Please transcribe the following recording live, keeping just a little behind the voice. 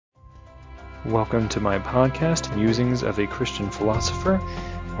Welcome to my podcast, Musings of a Christian Philosopher,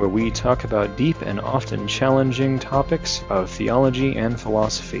 where we talk about deep and often challenging topics of theology and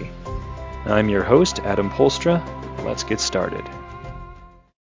philosophy. I'm your host, Adam Polstra. Let's get started.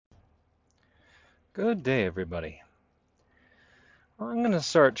 Good day, everybody. I'm going to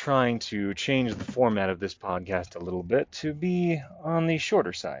start trying to change the format of this podcast a little bit to be on the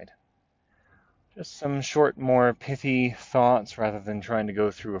shorter side. Just some short, more pithy thoughts rather than trying to go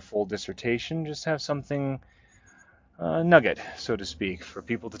through a full dissertation. Just have something nugget, so to speak, for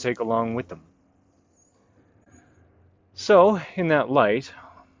people to take along with them. So, in that light,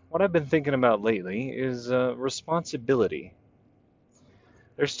 what I've been thinking about lately is responsibility.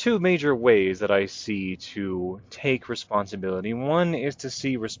 There's two major ways that I see to take responsibility. One is to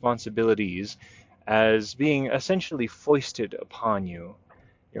see responsibilities as being essentially foisted upon you.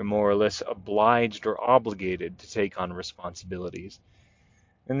 You're more or less obliged or obligated to take on responsibilities.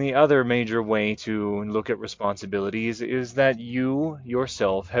 And the other major way to look at responsibilities is that you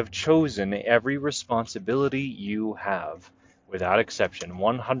yourself have chosen every responsibility you have, without exception,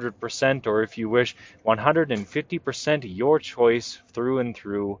 100%, or if you wish, 150% your choice through and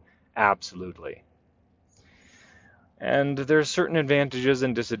through, absolutely. And there's certain advantages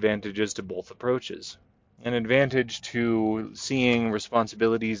and disadvantages to both approaches. An advantage to seeing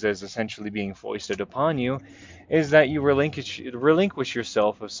responsibilities as essentially being foisted upon you is that you relinquish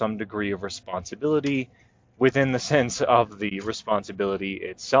yourself of some degree of responsibility within the sense of the responsibility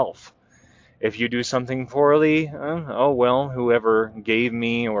itself. If you do something poorly, oh well, whoever gave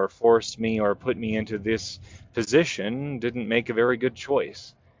me or forced me or put me into this position didn't make a very good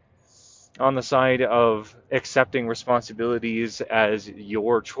choice. On the side of accepting responsibilities as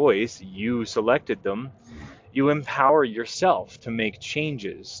your choice, you selected them, you empower yourself to make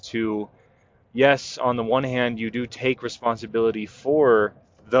changes, to, yes, on the one hand, you do take responsibility for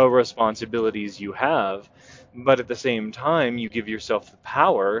the responsibilities you have, but at the same time, you give yourself the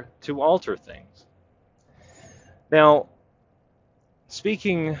power to alter things. Now,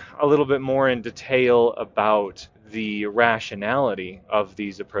 speaking a little bit more in detail about the rationality of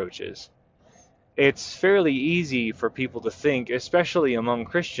these approaches, it's fairly easy for people to think, especially among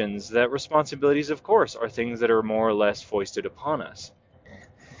Christians, that responsibilities, of course, are things that are more or less foisted upon us.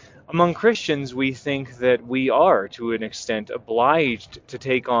 Among Christians, we think that we are, to an extent, obliged to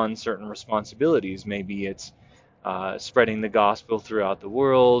take on certain responsibilities. Maybe it's spreading the gospel throughout the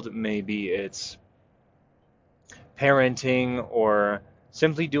world, maybe it's parenting, or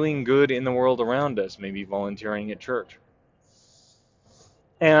simply doing good in the world around us, maybe volunteering at church.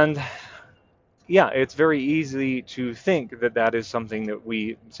 And yeah, it's very easy to think that that is something that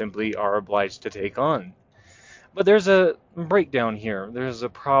we simply are obliged to take on. But there's a breakdown here. There's a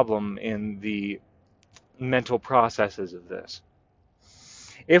problem in the mental processes of this.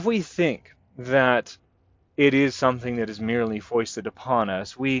 If we think that it is something that is merely foisted upon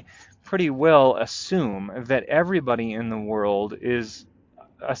us, we pretty well assume that everybody in the world is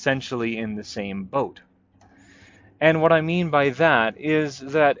essentially in the same boat. And what I mean by that is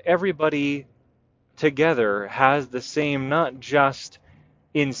that everybody together has the same, not just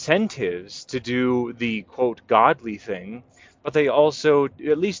incentives to do the quote godly thing, but they also,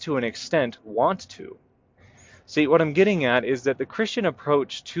 at least to an extent, want to. See, what I'm getting at is that the Christian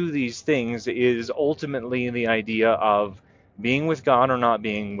approach to these things is ultimately the idea of being with God or not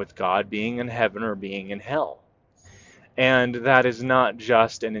being with God, being in heaven or being in hell. And that is not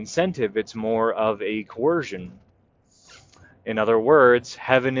just an incentive, it's more of a coercion. In other words,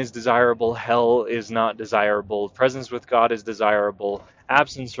 heaven is desirable, hell is not desirable, presence with God is desirable,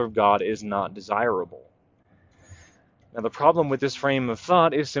 absence from God is not desirable. Now, the problem with this frame of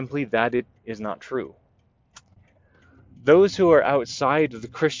thought is simply that it is not true. Those who are outside of the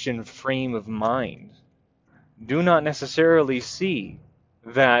Christian frame of mind do not necessarily see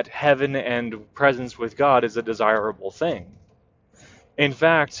that heaven and presence with God is a desirable thing. In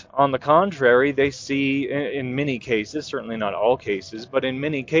fact, on the contrary, they see, in many cases, certainly not all cases, but in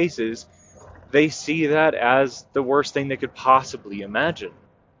many cases, they see that as the worst thing they could possibly imagine.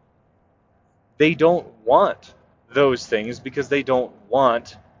 They don't want those things because they don't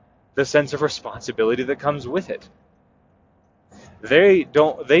want the sense of responsibility that comes with it. They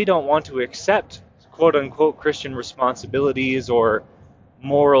don't want to accept quote unquote Christian responsibilities or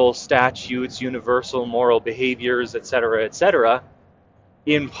moral statutes, universal moral behaviors, etc.,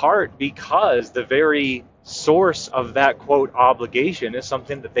 in part because the very source of that quote obligation is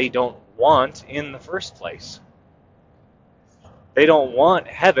something that they don't want in the first place. They don't want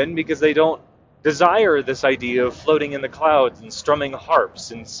heaven because they don't desire this idea of floating in the clouds and strumming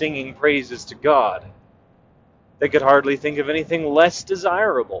harps and singing praises to God. They could hardly think of anything less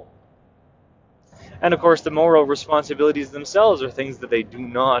desirable. And of course, the moral responsibilities themselves are things that they do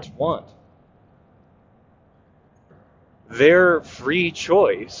not want. Their free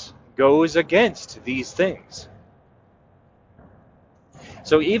choice goes against these things.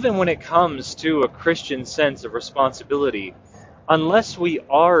 So even when it comes to a Christian sense of responsibility, unless we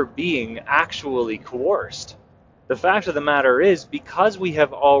are being actually coerced, the fact of the matter is, because we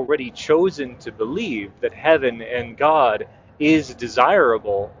have already chosen to believe that heaven and God is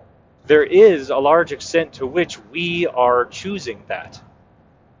desirable, there is a large extent to which we are choosing that.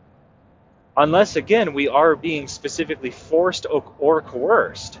 Unless, again, we are being specifically forced or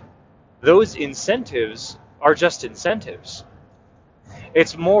coerced, those incentives are just incentives.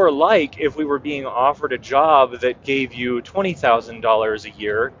 It's more like if we were being offered a job that gave you $20,000 a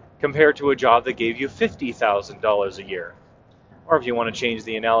year compared to a job that gave you $50,000 a year. Or if you want to change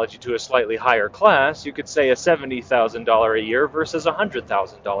the analogy to a slightly higher class, you could say a $70,000 a year versus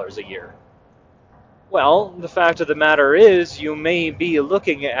 $100,000 a year. Well, the fact of the matter is, you may be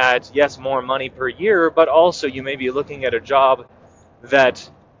looking at, yes, more money per year, but also you may be looking at a job that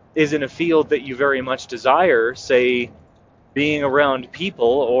is in a field that you very much desire, say, being around people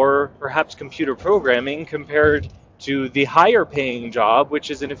or perhaps computer programming, compared to the higher paying job,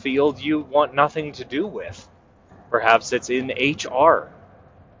 which is in a field you want nothing to do with. Perhaps it's in HR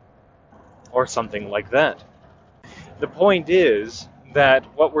or something like that. The point is that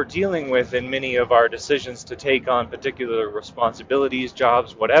what we're dealing with in many of our decisions to take on particular responsibilities,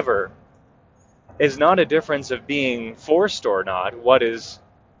 jobs, whatever, is not a difference of being forced or not, what is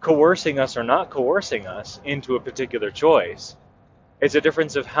coercing us or not coercing us into a particular choice. It's a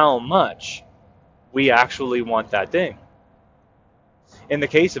difference of how much we actually want that thing. In the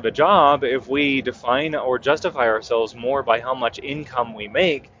case of a job, if we define or justify ourselves more by how much income we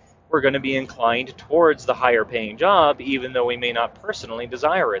make, we're going to be inclined towards the higher paying job, even though we may not personally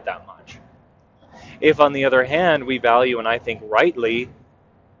desire it that much. If, on the other hand, we value, and I think rightly,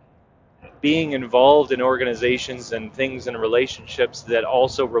 being involved in organizations and things and relationships that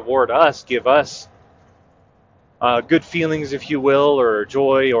also reward us, give us good feelings, if you will, or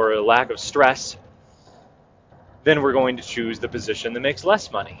joy, or a lack of stress, then we're going to choose the position that makes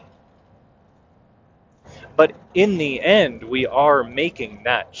less money. But in the end, we are making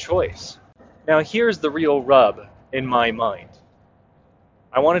that choice. Now, here's the real rub in my mind.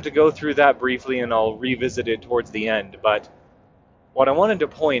 I wanted to go through that briefly, and I'll revisit it towards the end, but what I wanted to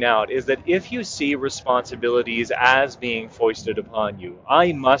point out is that if you see responsibilities as being foisted upon you,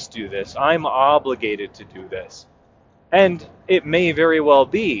 I must do this, I'm obligated to do this. And it may very well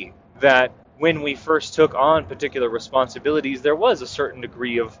be that when we first took on particular responsibilities, there was a certain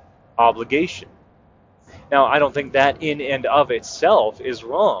degree of obligation. Now, I don't think that in and of itself is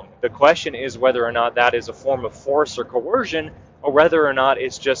wrong. The question is whether or not that is a form of force or coercion, or whether or not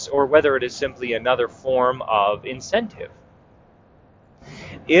it's just, or whether it is simply another form of incentive.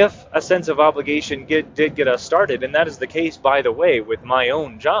 If a sense of obligation did get us started, and that is the case, by the way, with my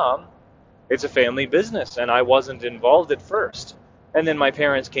own job, it's a family business, and I wasn't involved at first. And then my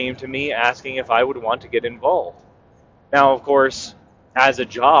parents came to me asking if I would want to get involved. Now, of course, as a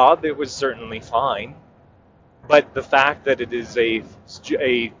job, it was certainly fine. But the fact that it is a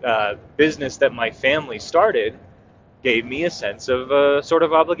business that my family started gave me a sense of sort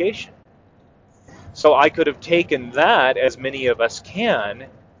of obligation. So I could have taken that, as many of us can,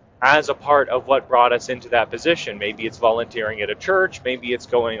 as a part of what brought us into that position. Maybe it's volunteering at a church, maybe it's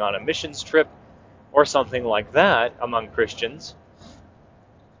going on a missions trip, or something like that among Christians,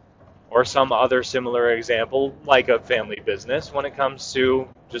 or some other similar example, like a family business, when it comes to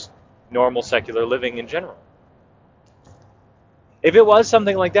just normal secular living in general. If it was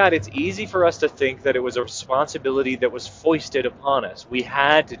something like that, it's easy for us to think that it was a responsibility that was foisted upon us. We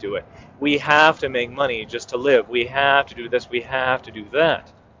had to do it. We have to make money just to live. We have to do this. We have to do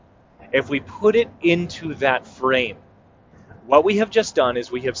that. If we put it into that frame, what we have just done is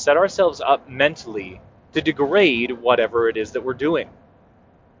we have set ourselves up mentally to degrade whatever it is that we're doing.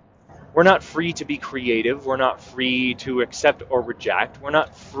 We're not free to be creative. We're not free to accept or reject. We're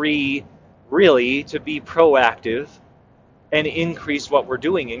not free, really, to be proactive and increase what we're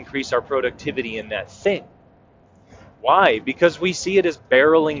doing, increase our productivity in that thing. Why? Because we see it as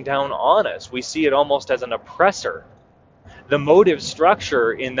barreling down on us. We see it almost as an oppressor. The motive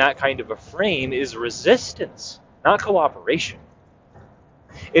structure in that kind of a frame is resistance, not cooperation.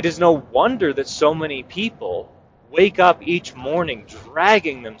 It is no wonder that so many people wake up each morning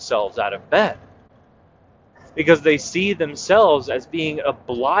dragging themselves out of bed, because they see themselves as being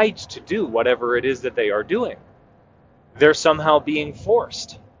obliged to do whatever it is that they are doing. They're somehow being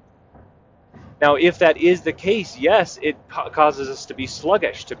forced. Now, if that is the case, yes, it causes us to be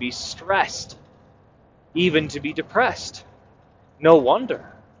sluggish, to be stressed. even to be depressed. No wonder.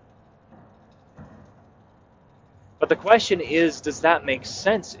 But the question is, does that make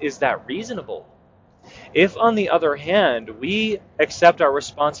sense? Is that reasonable? If, on the other hand, we accept our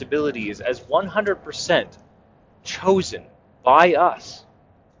responsibilities as 100% chosen by us,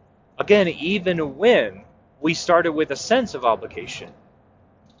 again, even when we started with a sense of obligation.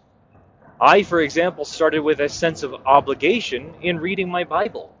 I, for example, started with a sense of obligation in reading my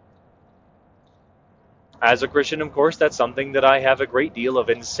Bible. As a Christian, of course, that's something that I have a great deal of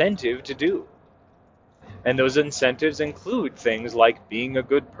incentive to do. And those incentives include things like being a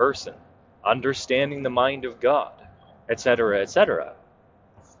good person, understanding the mind of God, etc., etc.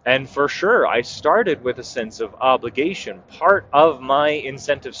 And for sure, I started with a sense of obligation. Part of my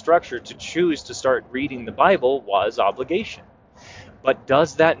incentive structure to choose to start reading the Bible was obligation. But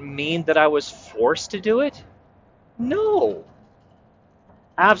does that mean that I was forced to do it? No,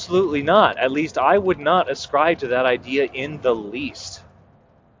 absolutely not. At least I would not ascribe to that idea in the least.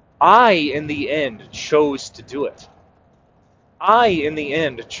 I, in the end, chose to do it. I, in the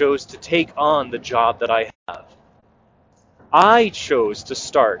end, chose to take on the job that I have. I chose to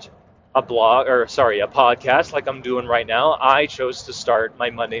start a podcast like I'm doing right now. I chose to start my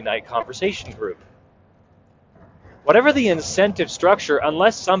Monday night conversation group. Whatever the incentive structure,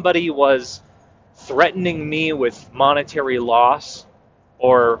 unless somebody was threatening me with monetary loss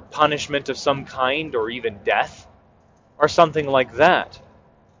or punishment of some kind or even death or something like that,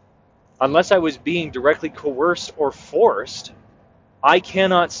 unless I was being directly coerced or forced, I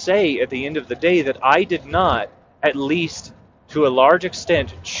cannot say at the end of the day that I did not, at least to a large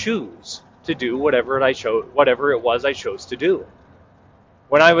extent, choose to do whatever it was I chose to do.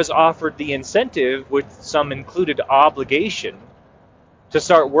 When I was offered the incentive with some included obligation to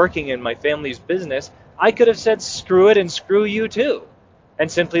start working in my family's business, I could have said screw it and screw you too,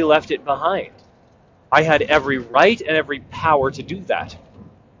 and simply left it behind. I had every right and every power to do that.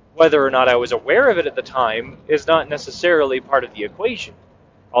 Whether or not I was aware of it at the time is not necessarily part of the equation,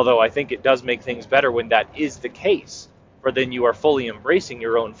 although I think it does make things better when that is the case, for then you are fully embracing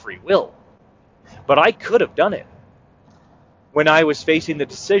your own free will. But I could have done it. When I was facing the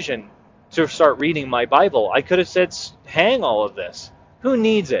decision to start reading my Bible, I could have said, hang all of this. Who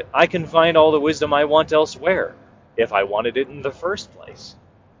needs it? I can find all the wisdom I want elsewhere, if I wanted it in the first place.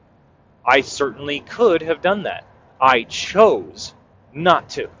 I certainly could have done that. I chose not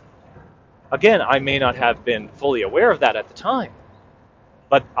to. Again, I may not have been fully aware of that at the time,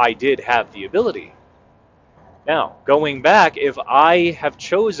 but I did have the ability. Now, going back, if I have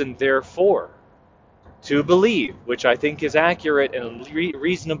chosen, therefore, to believe, which I think is accurate and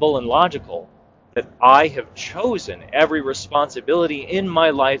reasonable and logical, that I have chosen every responsibility in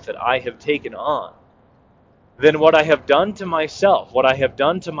my life that I have taken on, then what I have done to myself, what I have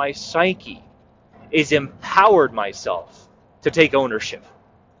done to my psyche, is empowered myself to take ownership.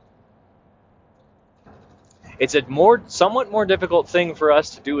 It's a somewhat more difficult thing for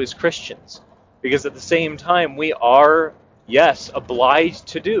us to do as Christians, because at the same time we are, yes, obliged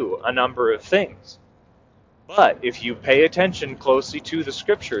to do a number of things. But if you pay attention closely to the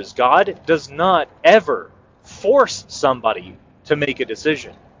scriptures, God does not ever force somebody to make a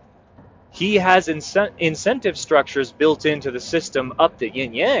decision. He has incentive structures built into the system up the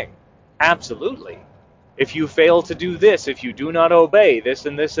yin-yang. Absolutely. If you fail to do this, if you do not obey, this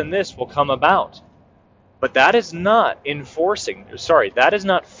and this and this will come about. But that is not that is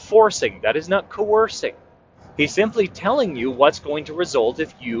not forcing, that is not coercing. He's simply telling you what's going to result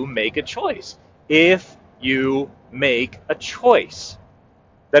if you make a choice. If you make a choice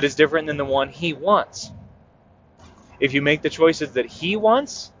that is different than the one he wants. If you make the choices that he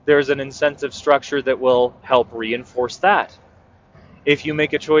wants, there's an incentive structure that will help reinforce that. If you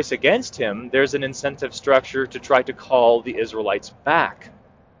make a choice against him, there's an incentive structure to try to call the Israelites back.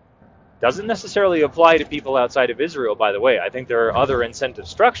 Doesn't necessarily apply to people outside of Israel, by the way. I think there are other incentive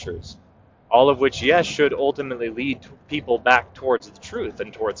structures, all of which, yes, should ultimately lead people back towards the truth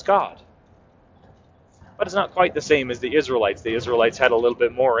and towards God. But it's not quite the same as the Israelites. The Israelites had a little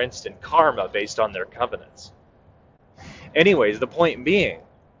bit more instant karma based on their covenants. Anyways, the point being,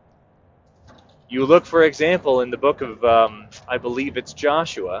 you look, for example, in the book of, I believe it's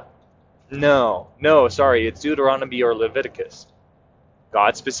Joshua. It's Deuteronomy or Leviticus.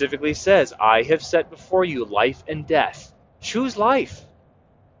 God specifically says, I have set before you life and death. Choose life.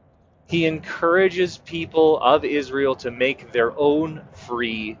 He encourages people of Israel to make their own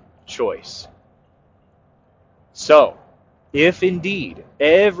free choice. So, if indeed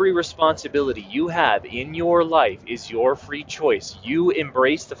every responsibility you have in your life is your free choice, you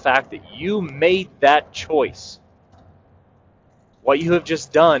embrace the fact that you made that choice, What you have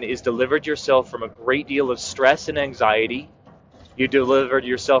just done is delivered yourself from a great deal of stress and anxiety. You delivered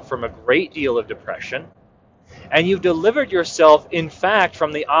yourself from a great deal of depression. And you've delivered yourself, in fact,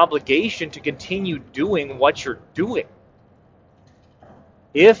 from the obligation to continue doing what you're doing.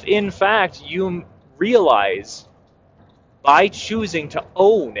 If, in fact, you realize by choosing to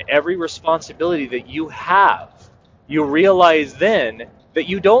own every responsibility that you have, you realize then that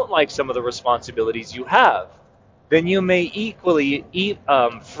you don't like some of the responsibilities you have, then you may equally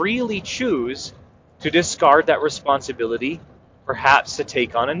freely choose to discard that responsibility, perhaps to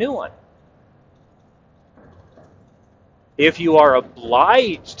take on a new one. If you are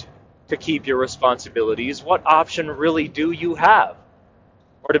obliged to keep your responsibilities, what option really do you have?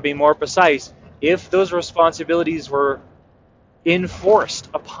 Or to be more precise, if those responsibilities were enforced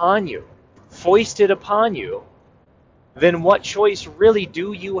upon you, foisted upon you, then what choice really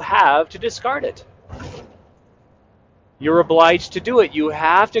do you have to discard it? You're obliged to do it. You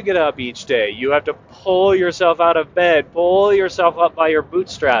have to get up each day. You have to pull yourself out of bed, pull yourself up by your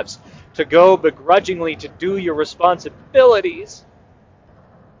bootstraps to go begrudgingly to do your responsibilities.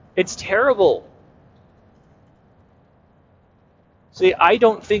 It's terrible. See, I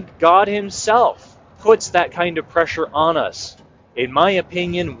don't think God himself puts that kind of pressure on us. In my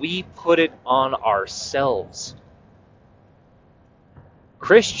opinion, we put it on ourselves.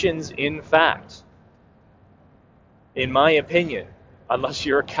 Christians, in fact, in my opinion, unless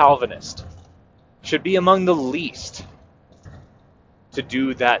you're a Calvinist, should be among the least to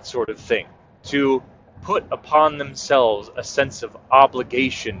do that sort of thing, to put upon themselves a sense of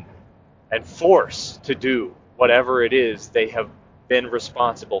obligation and force to do whatever it is they have been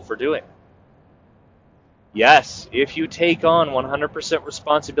responsible for doing. Yes, if you take on 100%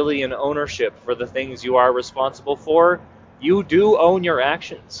 responsibility and ownership for the things you are responsible for, you do own your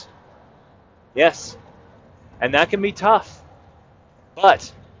actions. Yes, and that can be tough.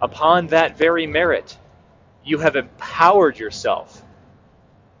 But upon that very merit, you have empowered yourself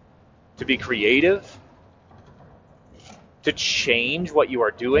to be creative, to change what you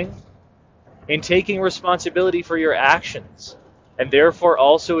are doing, in taking responsibility for your actions, and therefore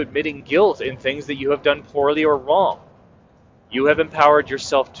also admitting guilt in things that you have done poorly or wrong. You have empowered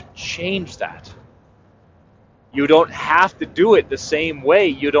yourself to change that. You don't have to do it the same way.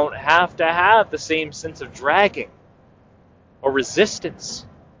 You don't have to have the same sense of dragging or resistance.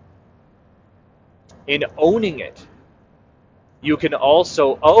 In owning it, you can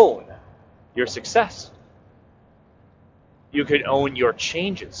also own your success. You can own your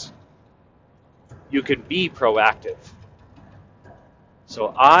changes. You can be proactive.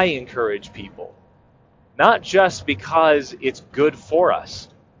 So I encourage people, not just because it's good for us,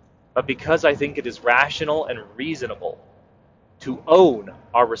 but because I think it is rational and reasonable to own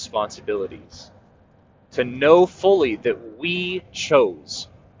our responsibilities, to know fully that we chose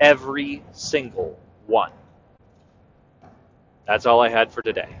every single one. That's all I had for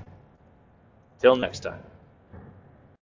today. Till next time.